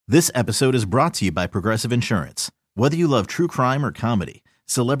This episode is brought to you by Progressive Insurance. Whether you love true crime or comedy,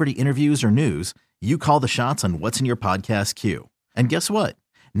 celebrity interviews or news, you call the shots on what's in your podcast queue. And guess what?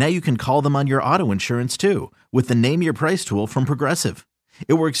 Now you can call them on your auto insurance too with the Name Your Price tool from Progressive.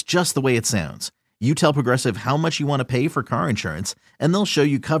 It works just the way it sounds. You tell Progressive how much you want to pay for car insurance, and they'll show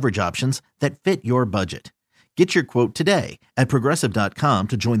you coverage options that fit your budget. Get your quote today at Progressive.com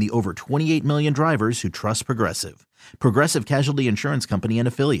to join the over 28 million drivers who trust Progressive. Progressive Casualty Insurance Company and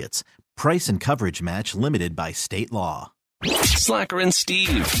Affiliates. Price and coverage match limited by state law. Slacker and Steve.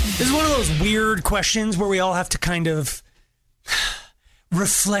 This is one of those weird questions where we all have to kind of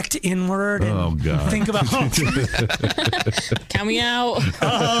reflect inward and think about Count me out.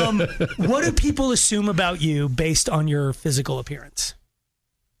 What do people assume about you based on your physical appearance?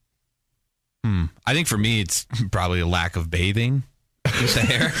 I think for me, it's probably a lack of bathing with the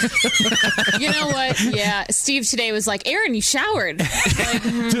hair. You know what? Yeah. Steve today was like, Aaron, you showered. Like,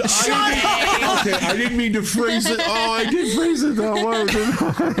 Shut up! Okay, I didn't mean to phrase it. Oh, I did phrase it that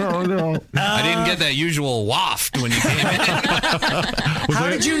way. Oh, no. I didn't get that usual waft when you came in. How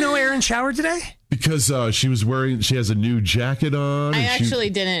did you know Aaron showered today? Because she has a new jacket on. I actually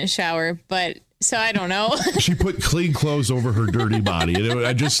didn't shower, but so I don't know. She put clean clothes over her dirty body.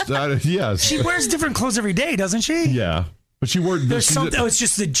 And yes. She wears different clothes every day, doesn't she? Yeah. But she wore... it's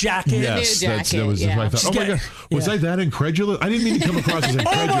just the jacket. Yes, the new jacket, that was my thought. Oh, my God. Was I that incredulous? I didn't mean to come across as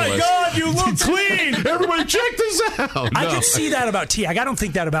incredulous. Oh, my God, you look clean. Everybody check this out. I can see that about Tiak. I don't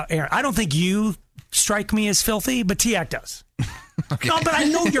think that about Aaron. I don't think you strike me as filthy, but Tiak does. Okay. No, but I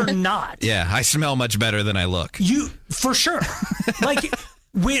know you're not. Yeah, I smell much better than I look. You, for sure. Like,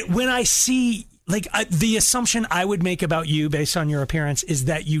 when I see... the assumption I would make about you based on your appearance is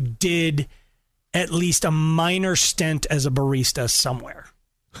that you did at least a minor stint as a barista somewhere.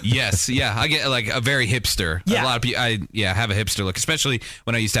 Yes, yeah. I get like a very hipster. Yeah. A lot of people, I have a hipster look, especially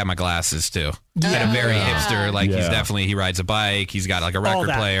when I used to have my glasses too. I had a very hipster, he rides a bike, he's got like a record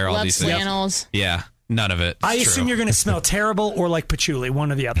player, all loves these things. flannels. Yeah, none of it. I assume you're going to smell terrible or like patchouli,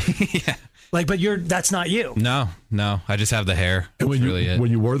 one or the other. Yeah. But that's not you. No. I just have the hair. And when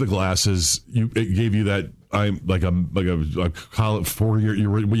you wore the glasses, it gave you that a college 4 year.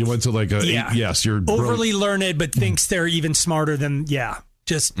 You went to like a 8, yes. You're overly learned, but thinks they're even smarter than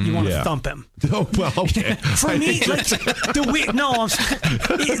Just you want to thump him. Oh well, okay. For me,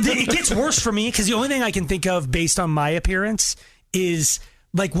 it gets worse for me because the only thing I can think of based on my appearance is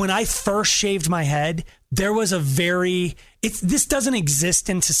like when I first shaved my head. There was this doesn't exist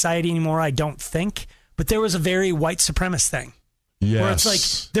in society anymore, I don't think, but there was a very white supremacist thing. Yes. Where it's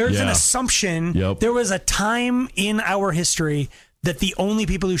like, there's an assumption. Yep. There was a time in our history that the only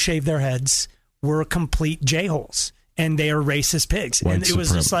people who shaved their heads were complete j-holes and they are racist pigs. White and it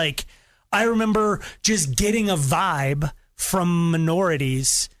was just like, I remember just getting a vibe from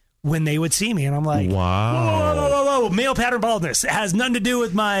minorities when they would see me. And I'm like, wow. Whoa, male pattern baldness. It has nothing to do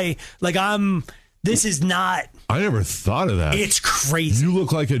with this is not. I never thought of that. It's crazy. You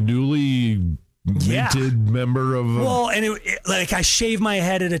look like a newly minted member of. Well, and I shaved my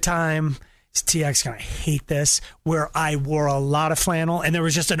head at a time. TX gonna hate this. Where I wore a lot of flannel, and there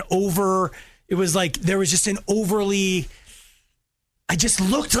was just overly. I just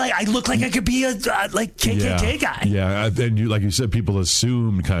looked like I could be a KKK guy. Yeah, and like you said, people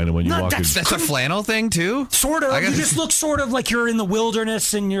assume kind of when you walk in. That's a flannel thing too? Sort of. You just look sort of like you're in the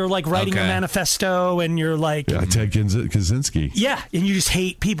wilderness and you're like writing a manifesto and you're like... Yeah, Ted Kaczynski. Yeah, and you just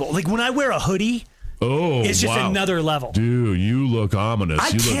hate people. Like when I wear a hoodie, it's just another level. Dude, you look ominous.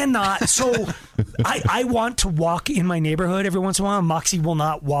 I cannot. So I want to walk in my neighborhood every once in a while. Moxie will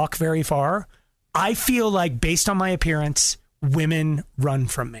not walk very far. I feel like based on my appearance... women run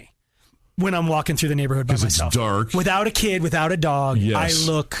from me when I'm walking through the neighborhood by myself. It's dark. Without a kid, without a dog. Yes.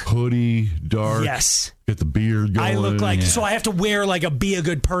 I look... hoodie, dark. Yes. Get the beard going. I look like... So I have to wear like a be a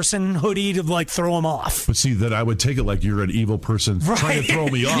good person hoodie to like throw them off. But see, then I would take it like you're an evil person trying to throw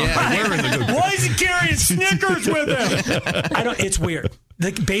me off. Yeah. Wearing the good... Why is he carrying Snickers with him? It's weird.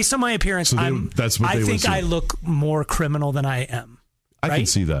 Like, based on my appearance, so that's what I think I look more criminal than I am. I can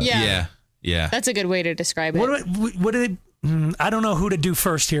see that. Yeah. That's a good way to describe it. What do they... I don't know who to do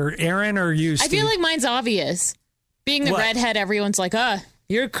first here, Aaron or you, Steve? I feel like mine's obvious. Being the redhead, everyone's like,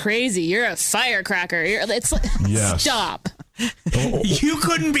 you're crazy. You're a firecracker. It's like, stop. You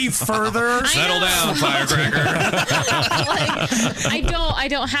couldn't be further. Settle down, firecracker. I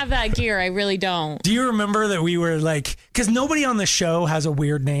don't have that gear. I really don't. Do you remember that we were like, because nobody on the show has a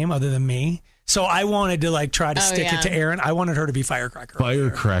weird name other than me. So I wanted to like try to stick it to Erin. I wanted her to be Firecracker.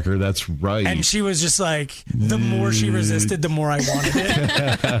 Firecracker, that's right. And she was just like, the more she resisted, the more I wanted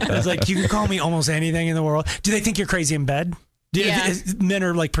it. I was like, you can call me almost anything in the world. Do they think you're crazy in bed? Men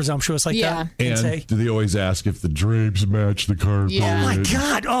are like presumptuous like that. And say, do they always ask if the drapes match the carpet? Yeah. Oh my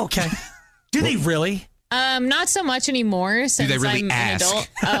God. Oh, okay. Do they really? Not so much anymore since Do they really I'm ask? an adult.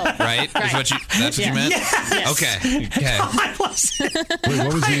 Oh, right? right. That's what you meant? Yes. Okay. I wasn't, Wait,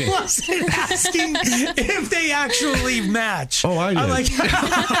 what was I wasn't asking if they actually match. Oh, I did. I'm like,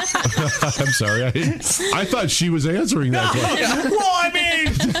 I'm sorry. I thought she was answering that question. well, I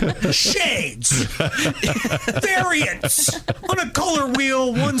mean, shades, variants on a color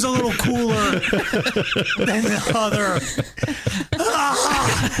wheel. One's a little cooler than the other.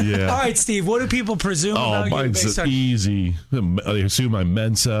 Yeah. All right, Steve. What do people presume? Oh, about you mine's based on- easy. I assume I'm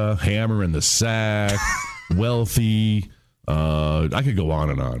Mensa, hammer in the sack, wealthy. I could go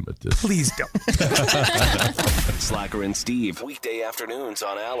on, but this. Please don't. Slacker and Steve, weekday afternoons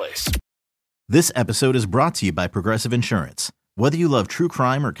on Alice. This episode is brought to you by Progressive Insurance. Whether you love true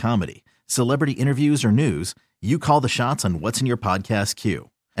crime or comedy, celebrity interviews or news, you call the shots on what's in your podcast queue.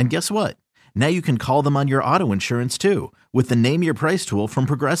 And guess what? Now you can call them on your auto insurance too with the Name Your Price tool from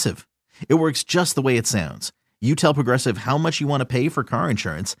Progressive. It works just the way it sounds. You tell Progressive how much you want to pay for car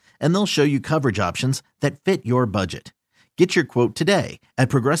insurance, and they'll show you coverage options that fit your budget. Get your quote today at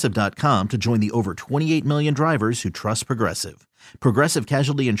Progressive.com to join the over 28 million drivers who trust Progressive. Progressive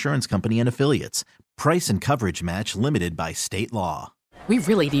Casualty Insurance Company and Affiliates. Price and coverage match limited by state law. We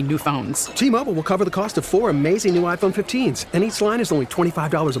really need new phones. T-Mobile will cover the cost of 4 amazing new iPhone 15s, and each line is only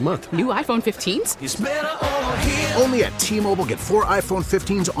 $25 a month. New iPhone 15s? It's better over here. Only at T-Mobile, get 4 iPhone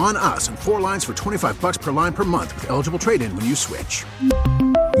 15s on us and 4 lines for $25 per line per month with eligible trade-in when you switch.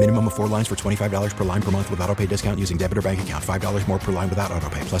 Minimum of 4 lines for $25 per line per month with autopay discount using debit or bank account. $5 more per line without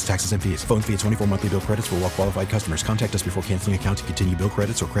autopay, plus taxes and fees. Phone fee at 24 monthly bill credits for well-qualified customers. Contact us before canceling account to continue bill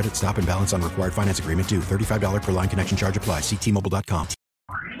credits or credit stop and balance on required finance agreement due. $35 per line connection charge applies. See T-Mobile.com.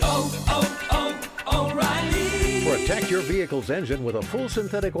 O'Reilly. Protect your vehicle's engine with a full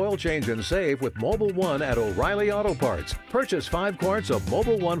synthetic oil change and save with Mobil 1 at O'Reilly Auto Parts. Purchase 5 quarts of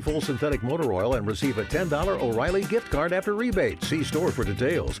Mobil 1 full synthetic motor oil and receive a $10 O'Reilly gift card after rebate. See store for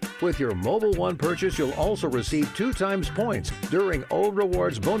details. With your Mobil 1 purchase, you'll also receive 2 times points during O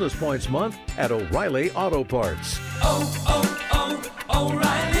Rewards Bonus Points Month at O'Reilly Auto Parts.